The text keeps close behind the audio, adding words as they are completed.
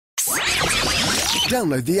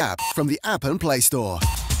Download the app from the App and Play Store.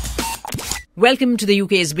 Welcome to the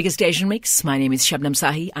UK's biggest station mix. My name is Shabnam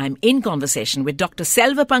Sahi. I'm in conversation with Dr.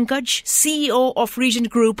 Selva Pankaj, CEO of Regent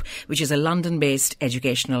Group, which is a London-based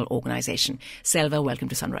educational organisation. Selva, welcome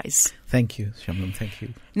to Sunrise. Thank you, Shabnam. Thank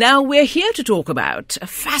you. Now, we're here to talk about a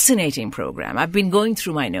fascinating programme. I've been going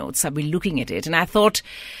through my notes. I've been looking at it, and I thought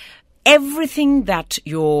everything that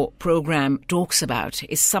your program talks about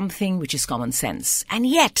is something which is common sense. And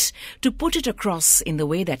yet, to put it across in the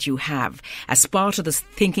way that you have, as part of the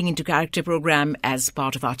Thinking into Character program, as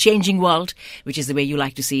part of our changing world, which is the way you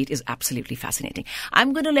like to see it, is absolutely fascinating.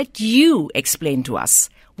 I'm going to let you explain to us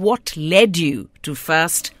what led you to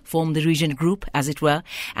first form the Regent Group, as it were,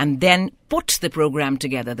 and then put the program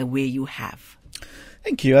together the way you have.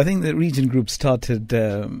 Thank you. I think the Regent Group started,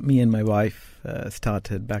 me and my wife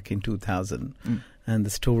started back in 2000. And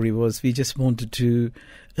the story was we just wanted to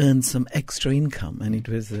earn some extra income. And it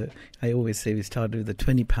was, I always say we started with a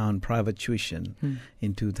 £20 private tuition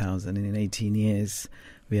in 2000. And in 18 years,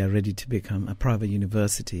 we are ready to become a private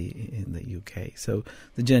university in the UK. So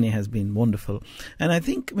the journey has been wonderful. And I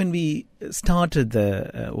think when we started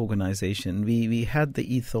the organisation, we had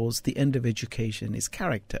the ethos, the end of education is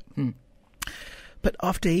character. But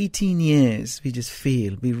after 18 years, we just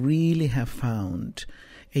feel we really have found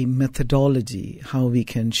a methodology how we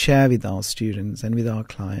can share with our students and with our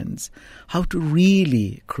clients how to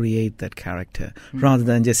really create that character rather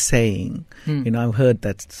than just saying, I've heard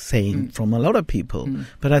that saying from a lot of people,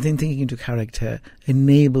 but I think thinking into character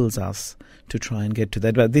enables us to try and get to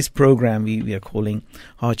that. But this program we are calling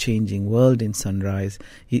Our Changing World in Sunrise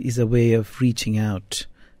is a way of reaching out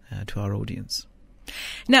to our audience.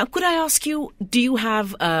 Now, could I ask you, do you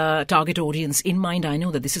have a target audience in mind? I know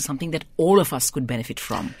that this is something that all of us could benefit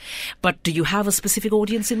from, but do you have a specific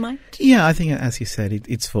audience in mind? Yeah, I think, as you said,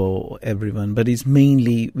 it's for everyone, but it's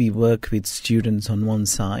mainly we work with students on one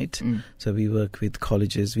side. So we work with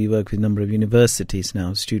colleges, we work with a number of universities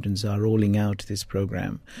now. Students are rolling out this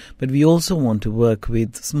program. But we also want to work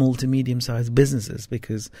with small to medium-sized businesses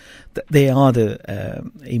because they are the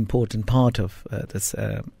important part of this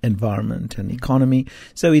environment and economy.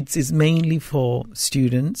 So it's mainly for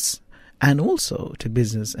students and also to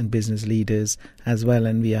business and business leaders as well.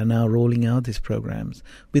 And we are now rolling out these programs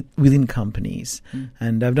within companies.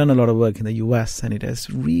 And I've done a lot of work in the US, and it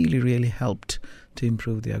has really, really helped to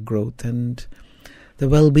improve their growth and the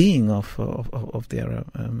well-being of their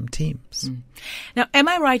teams. Now, am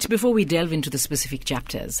I right, before we delve into the specific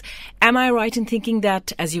chapters, am I right in thinking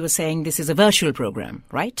that, as you were saying, this is a virtual program,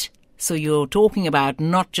 right? So you're talking about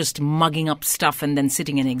not just mugging up stuff and then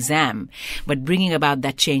sitting an exam, but bringing about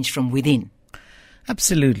that change from within.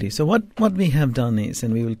 Absolutely. So what we have done is,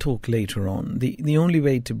 and we will talk later on, the only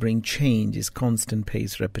way to bring change is constant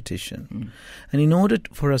pace repetition. And in order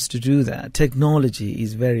for us to do that, technology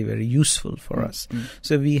is very, very useful for us.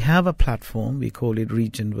 So we have a platform, we call it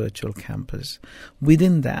Regent Virtual Campus.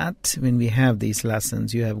 Within that, when we have these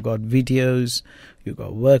lessons, you have got videos, you've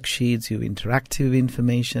got worksheets, you have interactive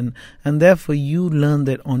information, and therefore you learn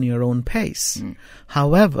that on your own pace.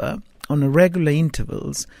 However, on a regular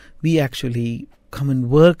intervals, we actually come and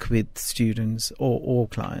work with students or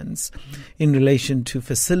clients in relation to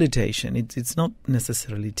facilitation. It's not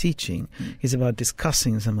necessarily teaching. It's about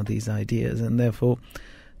discussing some of these ideas, and therefore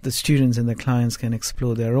the students and the clients can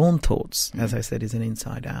explore their own thoughts. As I said, it's an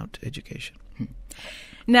inside-out education.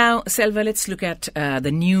 Now, Selva, let's look at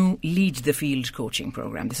the new Lead the Field coaching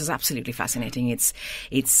program. This is absolutely fascinating. It's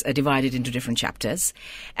divided into different chapters.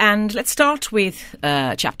 And let's start with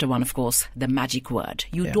chapter 1, of course, the magic word.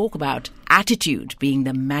 You talk about attitude being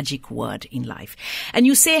the magic word in life. And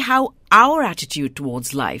you say how our attitude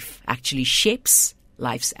towards life actually shapes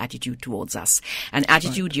life's attitude towards us. And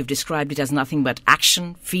attitude, you've described it as nothing but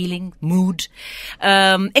action, feeling, mood.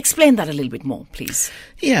 Explain that a little bit more, please.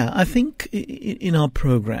 Yeah, I think in our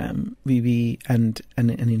program, we and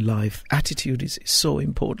in life, attitude is so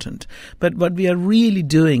important. But what we are really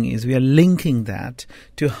doing is we are linking that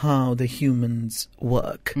to how the humans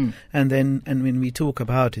work. And when we talk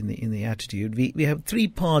about in the attitude, we have three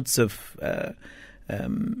parts of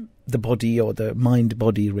the body or the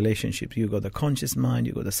mind-body relationship. You've got the conscious mind,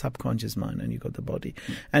 you've got the subconscious mind, and you've got the body.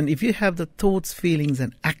 And if you have the thoughts, feelings,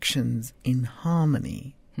 and actions in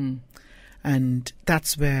harmony, And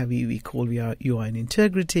that's where we call you are in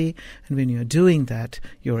integrity. And when you're doing that,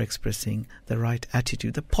 you're expressing the right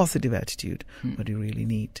attitude, the positive attitude, what you really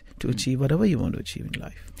need to achieve whatever you want to achieve in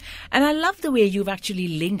life. And I love the way you've actually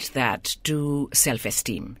linked that to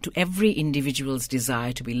self-esteem, to every individual's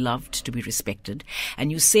desire to be loved, to be respected.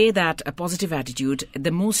 And you say that a positive attitude, the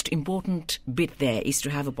most important bit there is to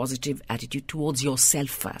have a positive attitude towards yourself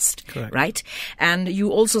first. Correct. Right? And you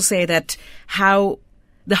also say that how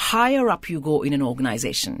the higher up you go in an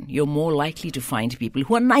organization, you're more likely to find people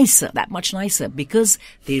who are nicer, that much nicer, because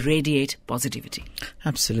they radiate positivity.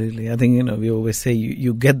 Absolutely. I think, we always say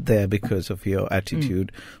you get there because of your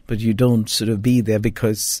attitude, but you don't sort of be there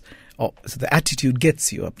because so the attitude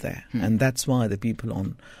gets you up there. And that's why the people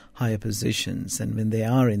on higher positions, and when they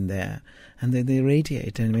are in there, and then they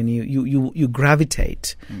radiate, and when you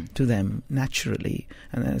gravitate to them naturally,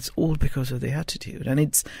 and it's all because of the attitude,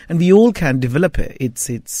 and we all can develop it.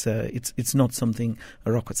 It's not something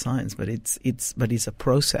a rocket science, but it's a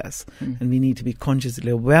process, and we need to be consciously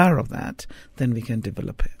aware of that. Then we can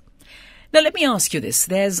develop it. Now, let me ask you this.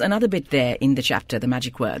 There's another bit there in the chapter, The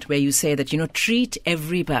Magic Word, where you say that, treat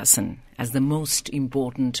every person as the most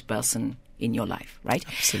important person in your life, right?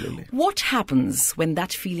 Absolutely. What happens when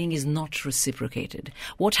that feeling is not reciprocated?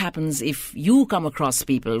 What happens if you come across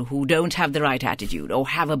people who don't have the right attitude or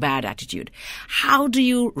have a bad attitude? How do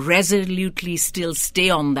you resolutely still stay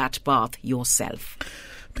on that path yourself?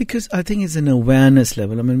 Because I think it's an awareness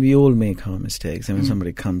level. I mean, we all make our mistakes. I mean,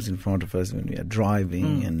 somebody comes in front of us when we are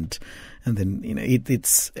driving, and then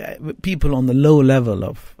it's people on the low level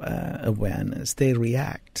of awareness, they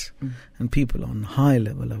react, and people on high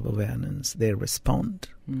level of awareness, they respond.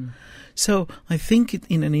 So I think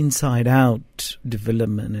in an inside-out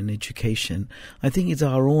development and education, I think it's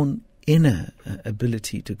our own inner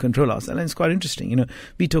ability to control ourselves. And it's quite interesting.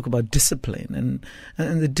 We talk about discipline,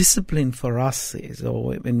 and the discipline for us is,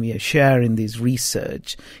 or when we are sharing this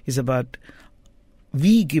research, is about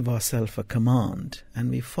we give ourselves a command and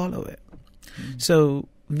we follow it. So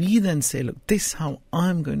we then say, look, this is how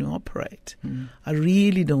I'm going to operate. I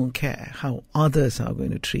really don't care how others are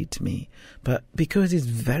going to treat me, but because it's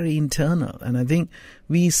very internal, and I think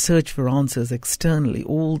we search for answers externally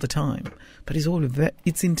all the time, but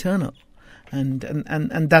it's internal, and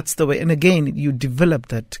that's the way. And again, you develop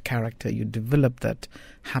that character, you develop that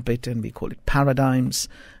habit, and we call it paradigms,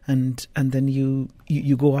 and then you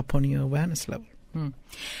go up on your awareness level.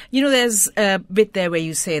 There's a bit there where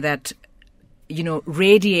you say that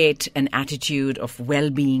radiate an attitude of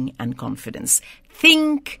well-being and confidence.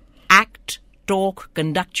 Think, act, talk,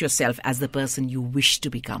 conduct yourself as the person you wish to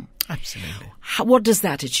become. Absolutely. What does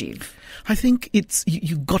that achieve? I think it's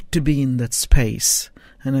you got to be in that space.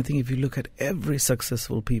 And I think if you look at every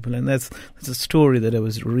successful people, and that's a story that I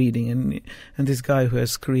was reading, and this guy who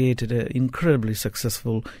has created an incredibly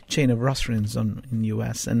successful chain of restaurants in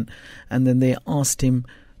US, and then they asked him,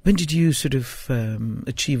 when did you sort of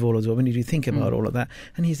achieve all of that? When did you think about all of that?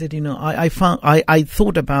 And he said, I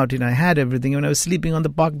thought about it. I had everything when I was sleeping on the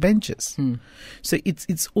park benches. So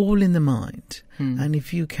it's all in the mind. And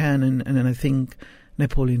if you can, and I think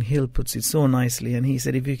Napoleon Hill puts it so nicely, and he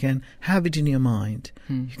said, if you can have it in your mind,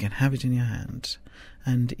 you can have it in your hand.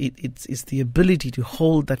 And it's the ability to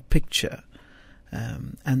hold that picture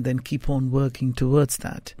and then keep on working towards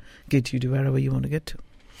that, get you to wherever you want to get to.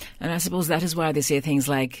 And I suppose that is why they say things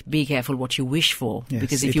like, be careful what you wish for, yes,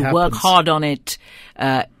 because if you work hard on it,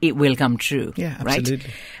 it will come true. Yeah,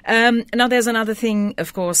 absolutely. Right? Now, there's another thing,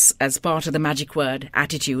 of course, as part of the magic word,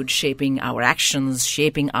 attitude, shaping our actions,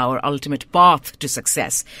 shaping our ultimate path to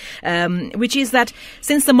success, which is that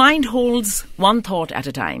since the mind holds one thought at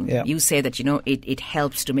a time, you say that, it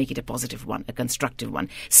helps to make it a positive one, a constructive one.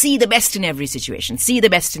 See the best in every situation. See the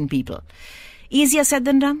best in people. Easier said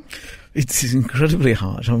than done? It's incredibly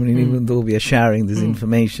hard. I mean, even though we are sharing this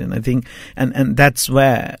information, I think, and that's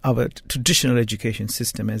where our traditional education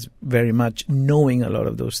system is very much knowing a lot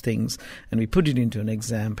of those things, and we put it into an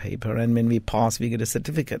exam paper, and when we pass, we get a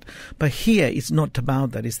certificate. But here, it's not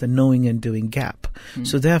about that. It's the knowing and doing gap.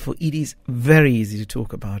 So therefore, it is very easy to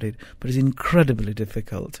talk about it, but it's incredibly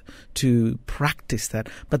difficult to practice that.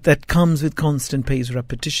 But that comes with constant paced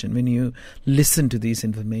repetition. When you listen to this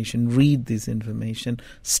information, read this information,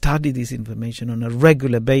 study this information on a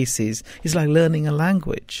regular basis, it's like learning a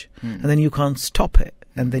language, and then you can't stop it,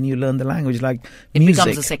 and then you learn the language like it music.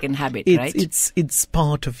 Becomes a second habit, right? It's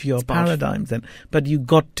part of your paradigm then, but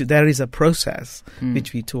there is a process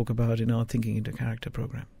which we talk about in our Thinking into Character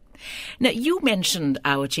program. Now, you mentioned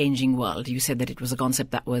our changing world. You said that it was a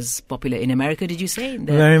concept that was popular in America, did you say?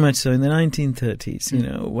 Very much so. In the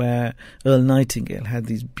 1930s, where Earl Nightingale had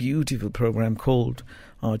this beautiful program called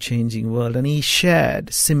our changing world. And he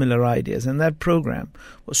shared similar ideas. And that program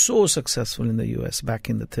was so successful in the US back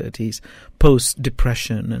in the 30s,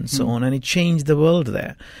 post-depression and so on. And it changed the world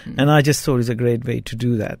there. And I just thought it's a great way to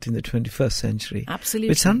do that in the 21st century. Absolutely.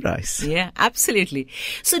 With Sunrise. Yeah, absolutely.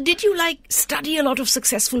 So did you study a lot of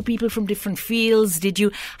successful people from different fields?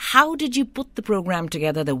 How did you put the program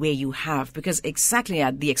together the way you have? Because exactly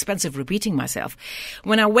at the expense of repeating myself,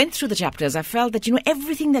 when I went through the chapters, I felt that,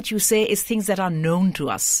 everything that you say is things that are known to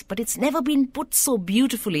us, but it's never been put so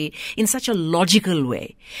beautifully in such a logical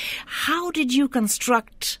way. How did you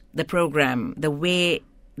construct the program the way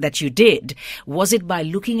that you did? Was it by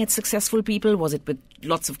looking at successful people? Was it with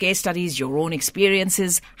lots of case studies, your own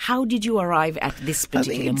experiences? How did you arrive at this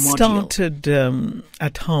particular module? It started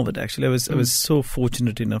at Harvard, actually. I was so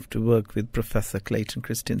fortunate enough to work with Professor Clayton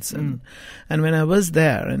Christensen. And when I was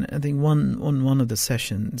there, and I think on one of the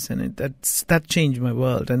sessions, and that changed my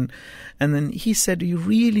world. And then he said, you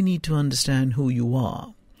really need to understand who you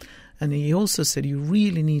are. And he also said, you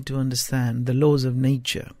really need to understand the laws of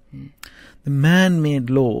nature. The man-made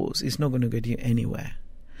laws is not going to get you anywhere.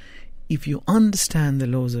 If you understand the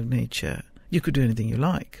laws of nature, you could do anything you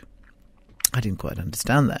like. I didn't quite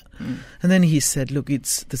understand that. And then he said, look,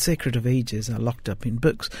 it's the secret of ages are locked up in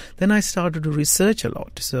books. Then I started to research a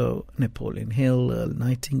lot. So Napoleon Hill, Earl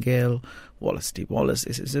Nightingale, Wallace D. Wallace.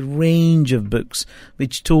 This is a range of books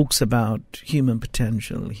which talks about human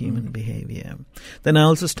potential, human behavior. Then I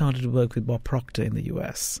also started to work with Bob Proctor in the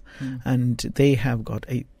US. And they have got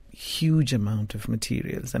a huge amount of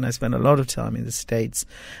materials. And I spent a lot of time in the States.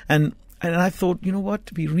 And I thought, you know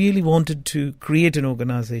what, we really wanted to create an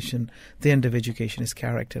organization. The end of education is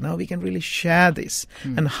character. Now we can really share this.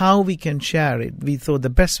 And how we can share it, we thought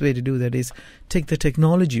the best way to do that is take the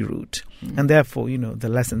technology route. And therefore, the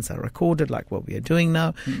lessons are recorded like what we are doing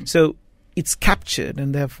now. So it's captured,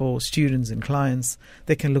 and therefore students and clients,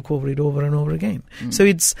 they can look over it over and over again. So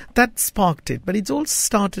that sparked it. But it's all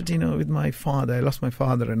started, with my father. I lost my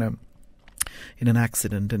father in an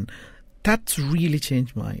accident, and that's really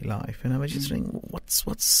changed my life. And I was just thinking,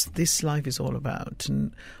 what's this life is all about,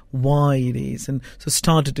 and why it is. And so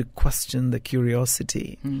started to question the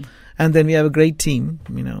curiosity. And then we have a great team.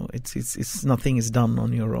 It's nothing is done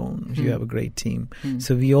on your own. You have a great team.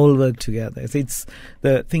 So we all work together. It's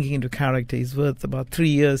the thinking into character is worth about 3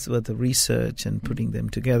 years worth of research and putting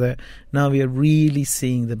them together. Now we are really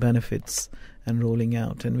seeing the benefits and rolling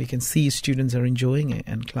out, and we can see students are enjoying it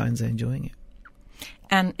and clients are enjoying it.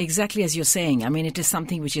 And exactly as you're saying, it is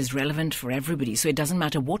something which is relevant for everybody. So it doesn't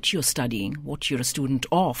matter what you're studying, what you're a student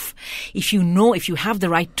of. If you have the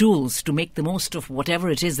right tools to make the most of whatever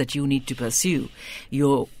it is that you need to pursue,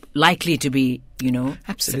 you're likely to be,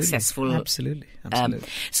 successful. Absolutely.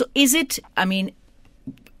 So is it,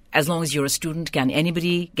 as long as you're a student, can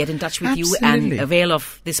anybody get in touch with you Absolutely. and avail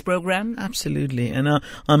of this program? Absolutely. And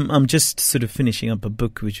I'm just sort of finishing up a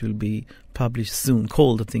book which will be published soon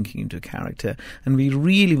called The Thinking into Character. And we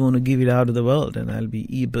really want to give it out of the world. And there'll be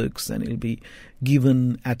ebooks, and it'll be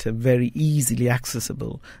given at a very easily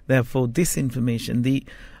accessible. Therefore, this information,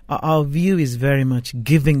 our view is very much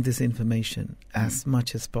giving this information as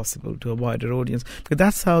much as possible to a wider audience. Because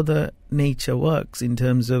that's how the nature works in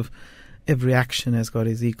terms of every action has got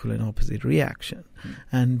its equal and opposite reaction.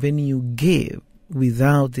 And when you give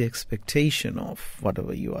without the expectation of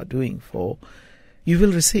whatever you are doing for, you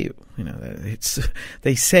will receive.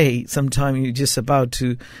 They say sometimes you're just about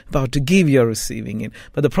to give, you're receiving it.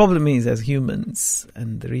 But the problem is, as humans,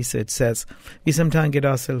 and the research says, we sometimes get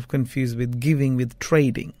ourselves confused with giving with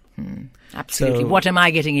trading. Absolutely. So, what am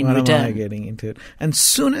I getting in return? What am I getting into it? And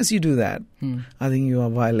soon as you do that, I think you are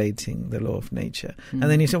violating the law of nature. And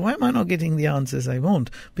then you say, why am I not getting the answers I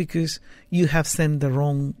want? Because you have sent the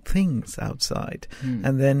wrong things outside.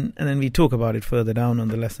 And then we talk about it further down on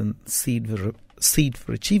the lesson, Seed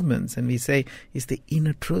for Achievements. And we say, it's the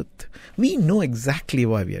inner truth. We know exactly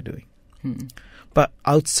why we are doing. But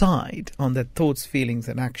outside, on the thoughts, feelings,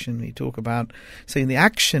 and action, we talk about. So in the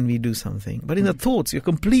action, we do something. But in the thoughts, you're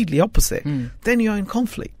completely opposite. Then you're in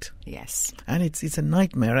conflict. Yes. And it's a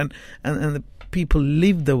nightmare. And the people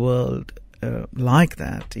live the world like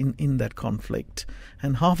that, in that conflict.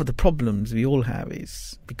 And half of the problems we all have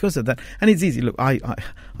is because of that. And it's easy. Look,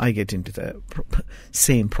 I get into the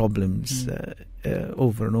same problems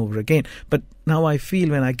over and over again. But now I feel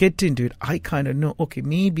when I get into it, I kind of know, okay,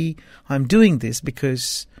 maybe I'm doing this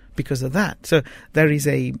because of that. So there is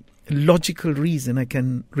a logical reason I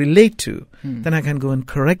can relate to. Then I can go and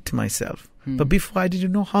correct myself. But before I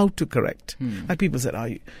didn't know how to correct. Like people said,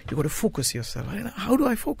 you got to focus yourself. How do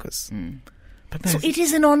I focus? So it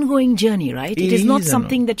is an ongoing journey, right? It is not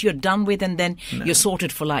something that you're done with and then you're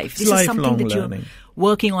sorted for life. This is something that you're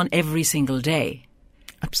working on every single day.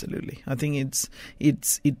 Absolutely. I think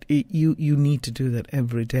you need to do that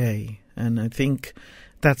every day. And I think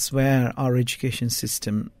that's where our education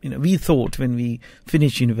system, we thought when we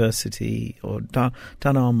finished university or done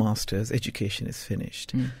our masters, education is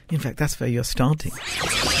finished. In fact, that's where you're starting.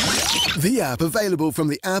 The app available from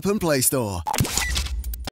the App and Play Store.